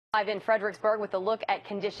Live in Fredericksburg with a look at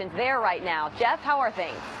conditions there right now. Jeff, how are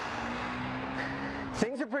things?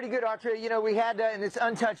 Things are pretty good, Audrey. You know, we had in this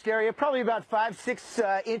untouched area probably about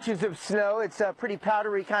 5-6 inches of snow. It's pretty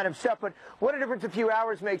powdery kind of stuff, but what a difference a few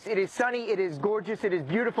hours makes. It is sunny, it is gorgeous, it is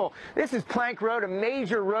beautiful. This is Plank Road, a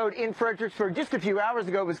major road in Fredericksburg. Just a few hours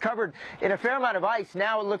ago it was covered in a fair amount of ice.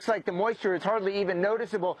 Now it looks like the moisture is hardly even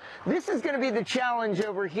noticeable. This is going to be the challenge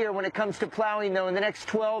over here when it comes to plowing, though, in the next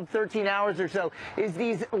 12, 13 hours or so, is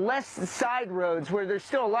these less side roads where there's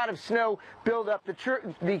still a lot of snow buildup.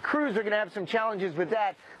 The crews are going to have some challenges with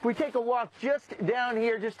that. If we take a walk just down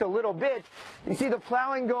here just a little bit, you see the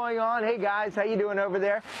plowing going on. Hey guys, how you doing over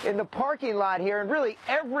there? In the parking lot here, and really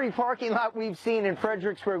every parking lot we've seen in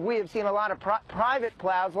Fredericksburg, we have seen a lot of private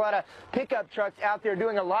plows, a lot of pickup trucks out there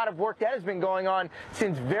doing a lot of work. That has been going on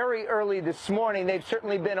since very early this morning. They've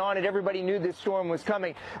certainly been on it. Everybody knew this storm was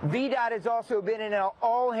coming. VDOT has also been in an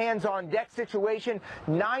all-hands-on-deck situation.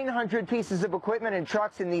 900 pieces of equipment and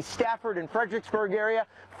trucks in the Stafford and Fredericksburg area.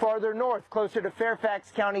 Farther north, closer to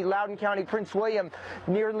Fairfax County, Loudoun County, Prince William,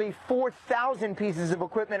 nearly 4,000 pieces of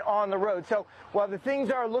equipment on the road. So while the things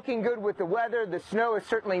are looking good with the weather, the snow is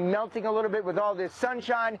certainly melting a little bit with all this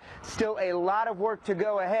sunshine, still a lot of work to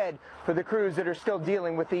go ahead for the crews that are still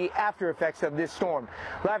dealing with the after effects of this storm.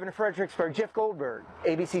 Live in Fredericksburg, Jeff Goldberg,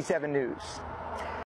 ABC 7 News.